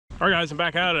All right, guys, I'm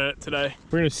back at it today.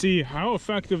 We're gonna see how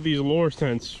effective these lure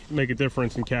scents make a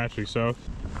difference in catching. So,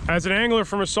 as an angler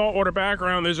from a saltwater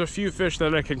background, there's a few fish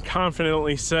that I can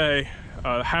confidently say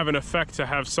have an effect to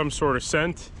have some sort of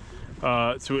scent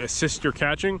to assist your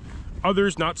catching.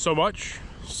 Others, not so much.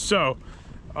 So,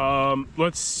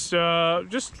 let's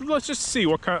just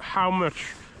see how much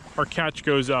our catch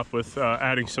goes up with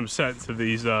adding some scent to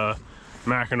these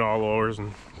Mackinaw lures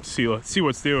and see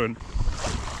what's doing.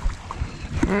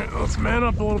 All right, let's man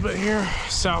up a little bit here.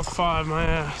 South 5, my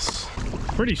ass.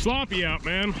 Pretty sloppy out,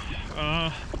 man.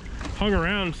 Hung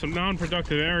around some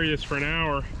non-productive areas for an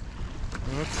hour.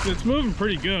 It's moving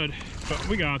pretty good, but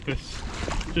we got this.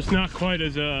 Just not quite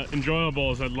as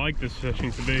enjoyable as I'd like this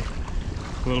fishing to be.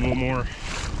 A little bit more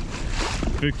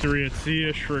victory at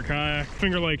sea-ish for a kayak.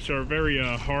 Finger Lakes are very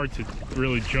hard to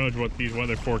really judge what these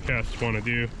weather forecasts want to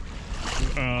do.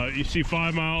 You see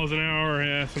 5 miles an hour,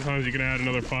 yeah, sometimes you can add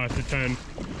another 5 to 10.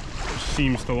 Which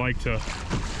seems to like to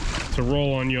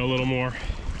roll on you a little more.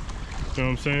 You know what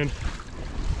I'm saying?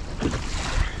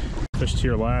 Fished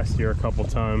here last year a couple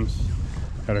times.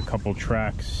 Had a couple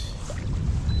tracks.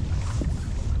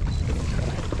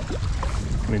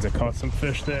 Means I caught some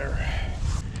fish there.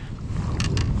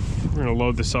 We're gonna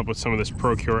load this up with some of this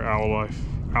Procure Alewife.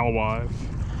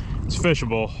 It's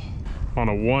fishable on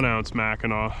a 1 ounce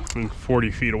Mackinaw in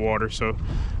 40 feet of water, so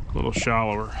a little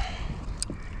shallower.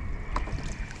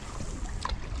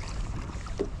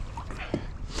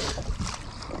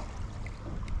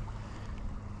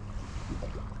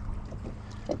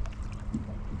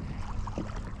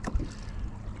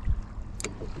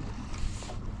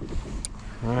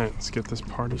 All right, let's get this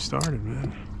party started,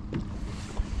 man.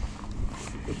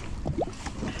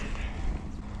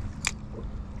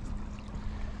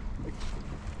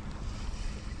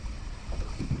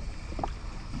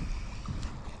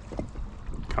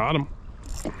 Got him.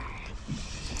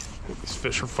 These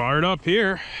fish are fired up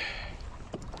here.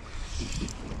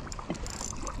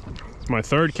 It's my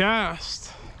 3rd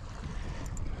cast.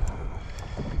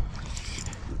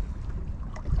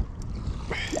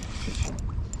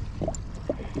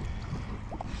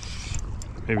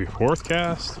 Maybe 4th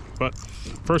cast, but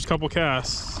first couple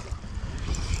casts.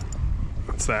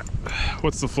 What's that?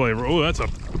 What's the flavor? Oh, that's a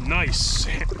nice,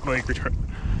 like,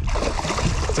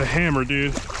 it's a hammer,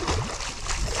 dude.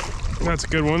 That's a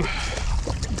good one.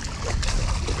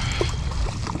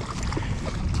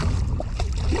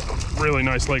 Really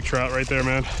nice lake trout right there,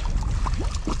 man.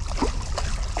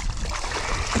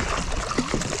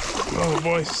 Oh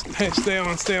boy, hey, stay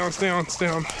on.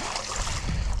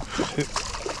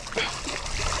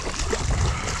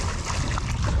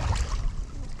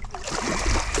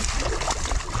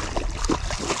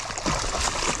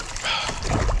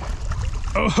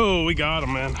 Oh, we got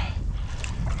him, man.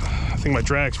 I think my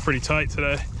drag's pretty tight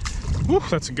today. Woo,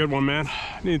 that's a good one, man.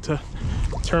 I need to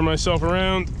turn myself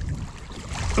around.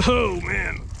 Oh,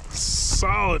 man.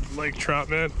 Solid lake trout,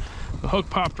 man. The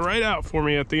hook popped right out for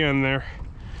me at the end there.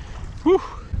 Woo.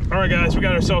 All right, guys, we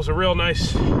got ourselves a real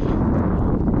nice laker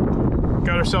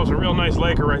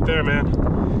right there, man.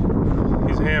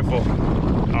 He's a handful.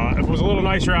 If it was a little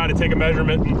nicer out, I'd take a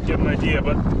measurement and get an idea,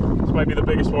 but this might be the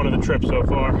biggest one of the trip so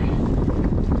far.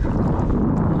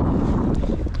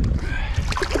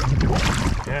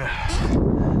 Yeah.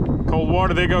 Cold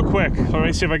water, they go quick. Let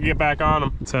me see if I can get back on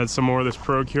them. Let's add some more of this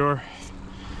Procure.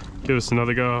 Give us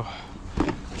another go.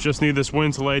 Just need this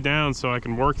wind to lay down so I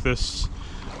can work this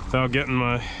without getting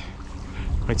my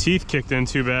teeth kicked in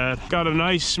too bad. Got a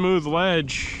nice smooth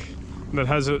ledge that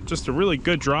has just a really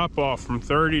good drop off from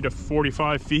 30 to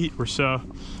 45 feet or so.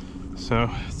 So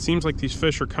it seems like these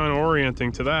fish are kind of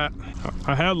orienting to that.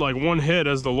 I had like 1 hit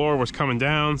as the lure was coming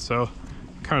down, so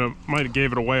kind of might have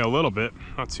gave it away a little bit,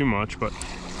 not too much, but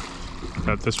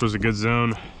that this was a good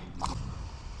zone.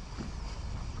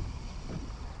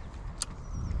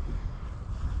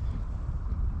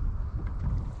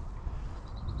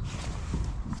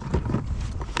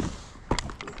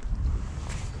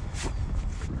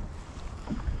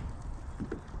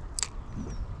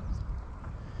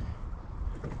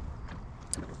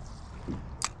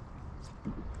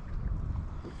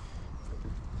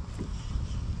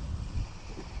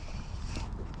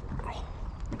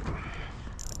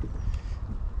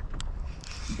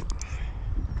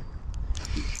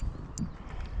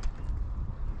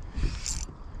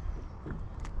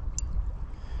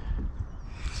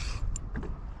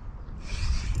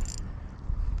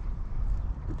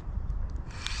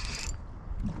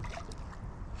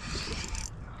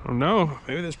 I don't know,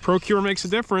 maybe this Procure makes a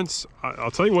difference. I'll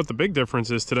tell you what the big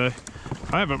difference is today.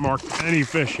 I haven't marked any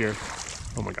fish here.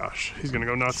 Oh my gosh, he's gonna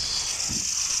go nuts.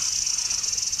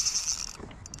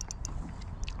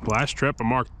 Last trip I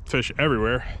marked fish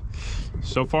everywhere.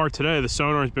 So far today the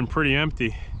sonar has been pretty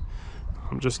empty.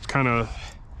 I'm just kind of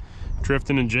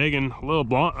drifting and jigging, a little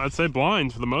blind, I'd say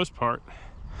blind for the most part.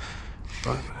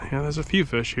 But yeah, there's a few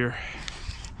fish here.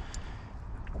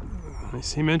 They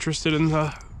seem interested in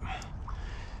what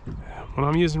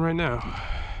I'm using right now.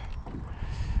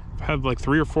 I've had like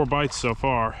 3 or 4 bites so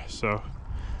far, so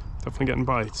definitely getting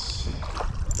bites.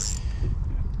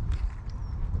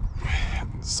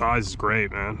 The size is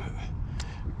great, man.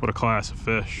 What a class of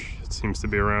fish it seems to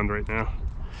be around right now.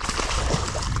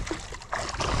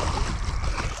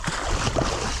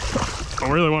 I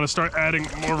really want to start adding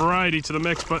more variety to the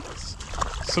mix, but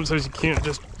sometimes you can't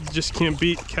just can't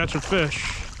beat catching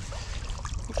fish.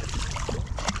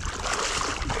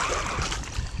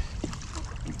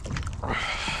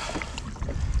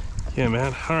 Yeah,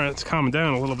 man. All right, it's calming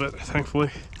down a little bit,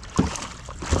 thankfully.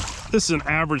 This is an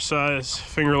average size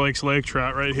Finger Lakes lake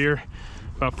trout right here,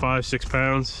 about 5-6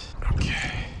 pounds.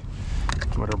 Okay,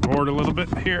 let her board a little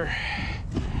bit here.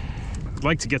 I'd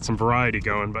like to get some variety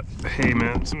going, but hey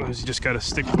man, sometimes you just gotta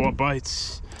stick to what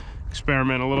bites,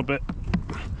 experiment a little bit.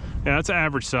 Yeah, that's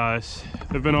average size.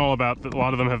 They've been all about, a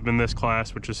lot of them have been this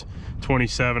class, which is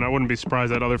 27. I wouldn't be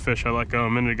surprised that other fish I let go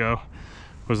a minute ago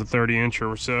was a 30-incher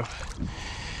or so.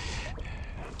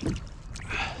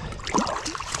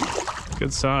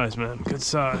 Good size, man, good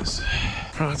size.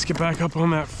 All right, let's get back up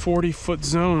on that 40-foot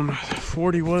zone.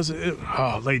 40 was it?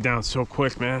 Oh, laid down so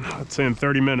quick, man. I'd say in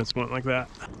 30 minutes went like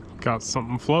that. Got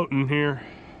something floating here.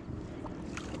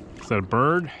 Is that a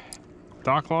bird?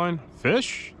 Dock line?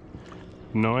 Fish?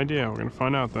 No idea. We're gonna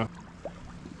find out though.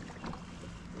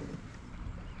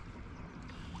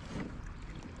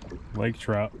 Lake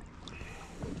trout.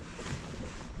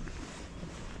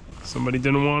 Somebody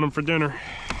didn't want them for dinner.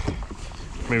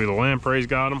 Maybe the lampreys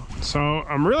got them. So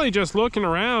I'm really just looking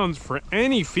around for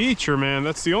any feature, man.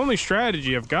 That's the only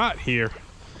strategy I've got here.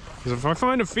 Because if I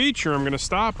find a feature, I'm gonna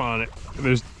stop on it.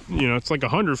 There's, you know, it's like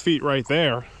 100 feet right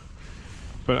there.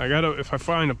 But I gotta, if I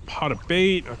find a pot of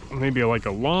bait, maybe like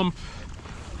a lump,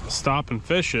 I'll stop and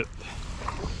fish it.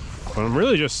 But I'm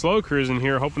really just slow cruising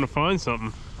here, hoping to find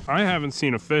something. I haven't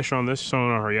seen a fish on this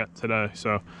sonar yet today.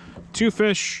 So 2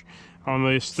 fish on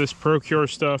this Procure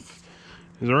stuff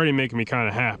is already making me kind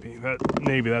of happy.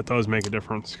 Maybe that does make a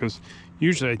difference, because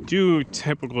usually I do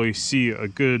typically see a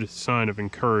good sign of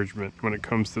encouragement when it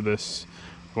comes to this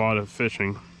lot of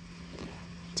fishing.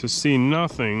 To see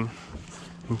nothing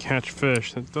and catch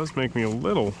fish, that does make me a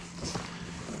little,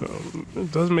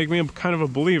 it does make me kind of a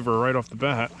believer right off the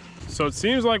bat. So it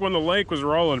seems like when the lake was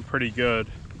rolling pretty good,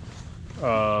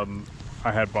 I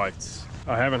had bites.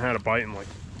 I haven't had a bite in like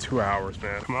 2 hours,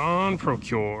 man. Come on,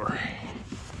 Procure.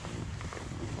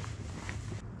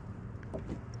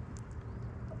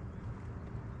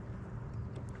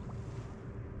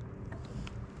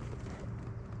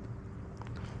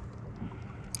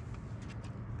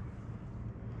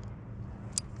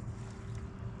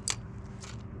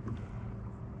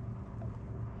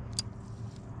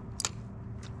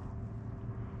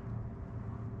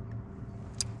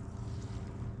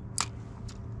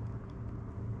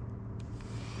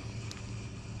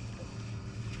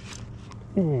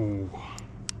 Ooh.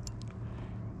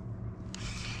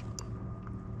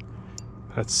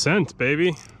 That's scent,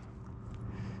 baby.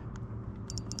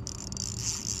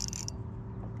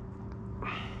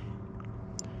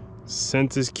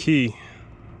 Scent is key.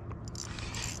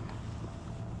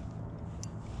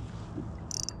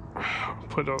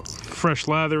 Put a fresh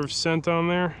lather of scent on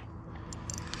there.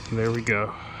 There we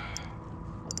go.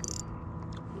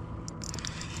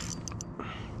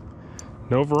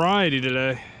 No variety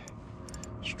today.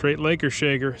 Straight Laker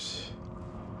shakers.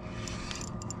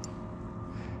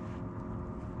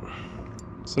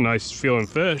 It's a nice feeling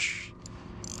fish.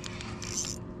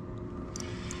 It's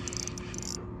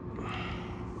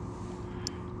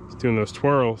doing those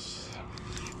twirls.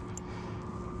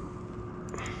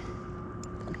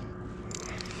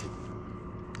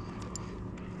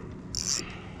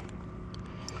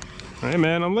 Hey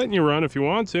man, I'm letting you run if you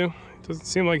want to. It doesn't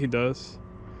seem like he does.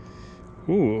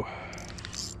 Ooh.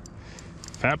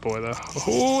 Fat boy though.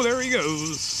 Oh, there he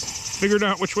goes. Figured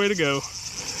out which way to go.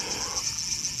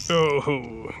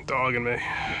 Oh, dogging me.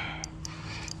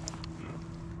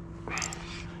 I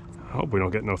hope we don't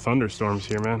get no thunderstorms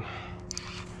here, man.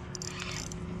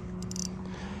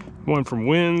 One from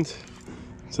wind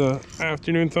to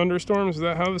afternoon thunderstorms. Is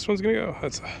that how this one's gonna go?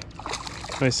 That's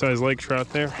a nice sized lake trout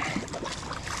there.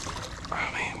 Oh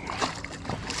man.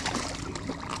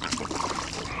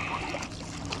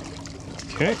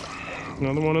 Okay.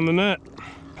 Another one in the net.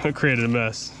 I created a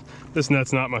mess. This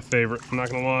net's not my favorite, I'm not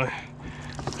gonna lie.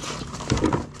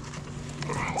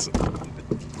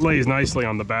 It lays nicely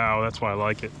on the bow, that's why I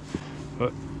like it.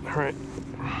 But, all right.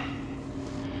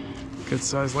 Good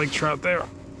sized lake trout there.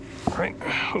 All right.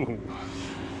 Ooh.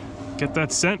 Get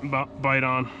that scent bite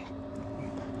on.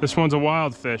 This one's a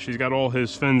wild fish. He's got all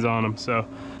his fins on him, so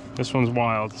this one's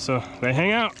wild. So they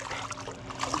hang out.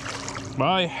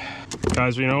 Bye.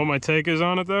 Guys, you know what my take is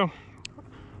on it though?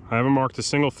 I haven't marked a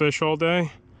single fish all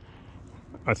day.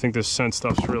 I think this scent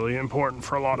stuff's really important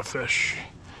for a lot of fish.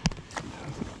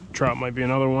 Trout might be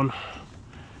another one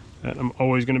that I'm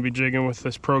always gonna be jigging with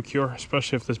this Procure,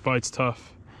 especially if this bite's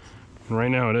tough. And right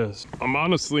now it is. I'm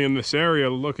honestly in this area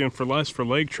looking for less for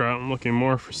lake trout. I'm looking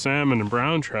more for salmon and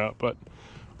brown trout, but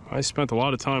I spent a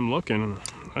lot of time looking and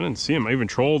I didn't see him. I even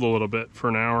trolled a little bit for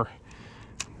an hour,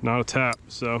 not a tap.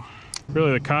 So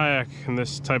really the kayak in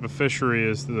this type of fishery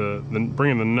is the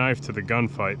bringing the knife to the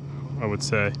gunfight, I would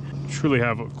say. Truly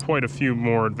have quite a few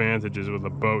more advantages with a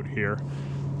boat here.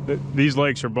 These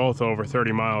lakes are both over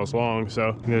 30 miles long,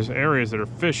 so there's areas that are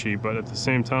fishy, but at the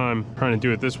same time, trying to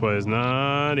do it this way is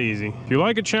not easy. If you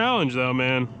like a challenge though,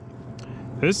 man,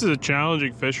 this is a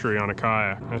challenging fishery on a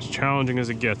kayak. As challenging as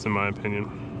it gets, in my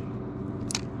opinion.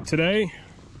 Today,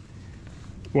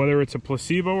 whether it's a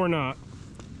placebo or not,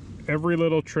 every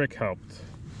little trick helped.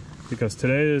 Because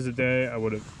today is a day I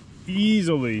would have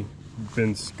easily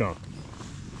been skunked.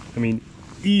 I mean,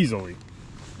 easily.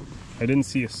 I didn't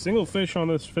see a single fish on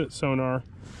this sonar,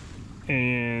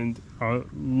 and I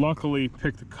luckily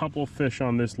picked a couple fish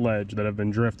on this ledge that have been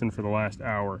drifting for the last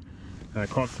hour. And I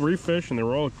caught 3 fish and they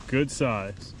were all good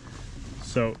size.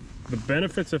 So the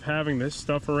benefits of having this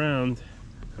stuff around,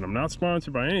 and I'm not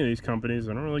sponsored by any of these companies,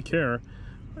 I don't really care.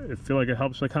 I feel like it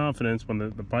helps my confidence when the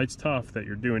bite's tough that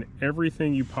you're doing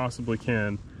everything you possibly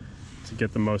can to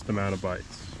get the most amount of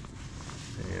bites.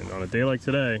 And on a day like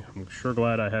today, I'm sure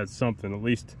glad I had something, at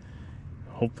least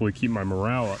hopefully keep my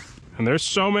morale up. And there's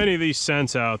so many of these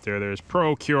scents out there. There's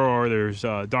Procure, there's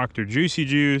Dr. Juicy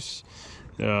Juice,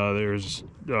 there's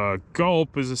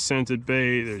Gulp is a scented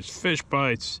bait, there's Fish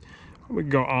Bites. We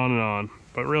can go on and on.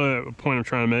 But really the point I'm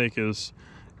trying to make is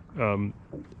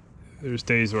there's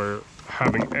days where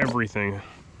having everything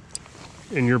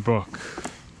in your book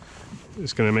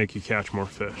is going to make you catch more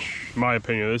fish. In my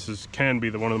opinion, this can be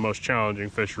one of the most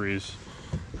challenging fisheries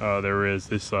there is.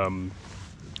 This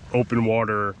open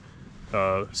water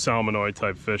salmonoid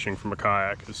type fishing from a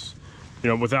kayak is, you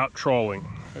know, without trolling.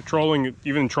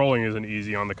 Even trolling isn't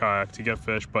easy on the kayak to get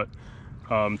fish, but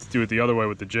to do it the other way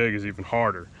with the jig is even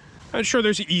harder. I'm sure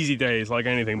there's easy days like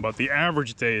anything, but the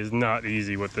average day is not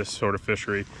easy with this sort of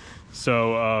fishery.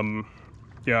 So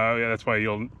yeah, that's why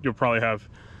you'll probably have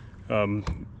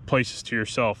places to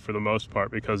yourself for the most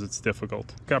part, because it's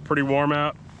difficult. Got pretty warm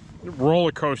out.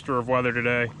 Roller coaster of weather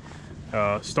today.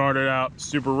 Started out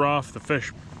super rough. The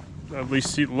fish, at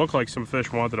least looked like some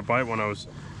fish wanted to bite when I was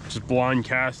just blind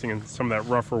casting in some of that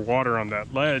rougher water on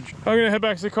that ledge. I'm gonna head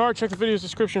back to the car, check the video's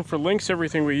description for links,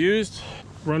 everything we used.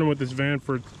 Running with this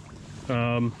Vanford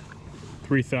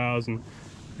 3000,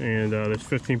 and there's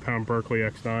 15-pound Berkeley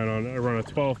X9 on it. I run a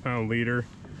 12-pound leader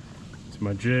to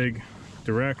my jig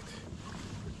direct,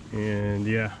 and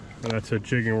yeah, that's a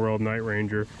Jigging World Night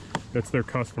Ranger. That's their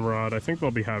custom rod. I think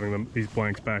they'll be having these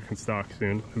blanks back in stock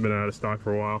soon. They've been out of stock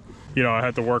for a while. You know, I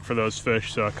had to work for those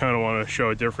fish, so I kind of want to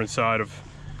show a different side of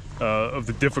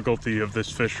the difficulty of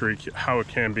this fishery, how it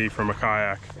can be from a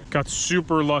kayak. Got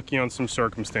super lucky on some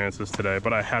circumstances today,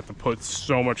 but I had to put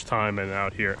so much time in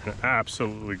out here and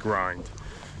absolutely grind.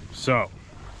 So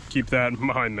keep that in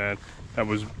mind, man. That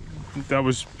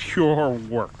was pure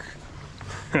work.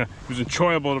 It was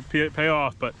enjoyable to pay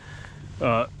off, but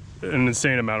an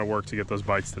insane amount of work to get those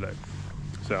bites today.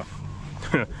 So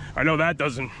I know that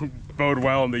doesn't bode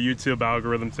well in the YouTube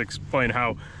algorithm to explain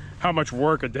how much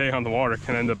work a day on the water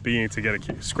can end up being to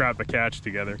get scrap a catch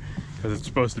together, because it's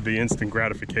supposed to be instant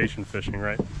gratification fishing,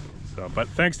 right? So, but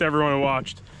thanks to everyone who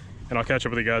watched, and I'll catch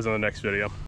up with you guys on the next video.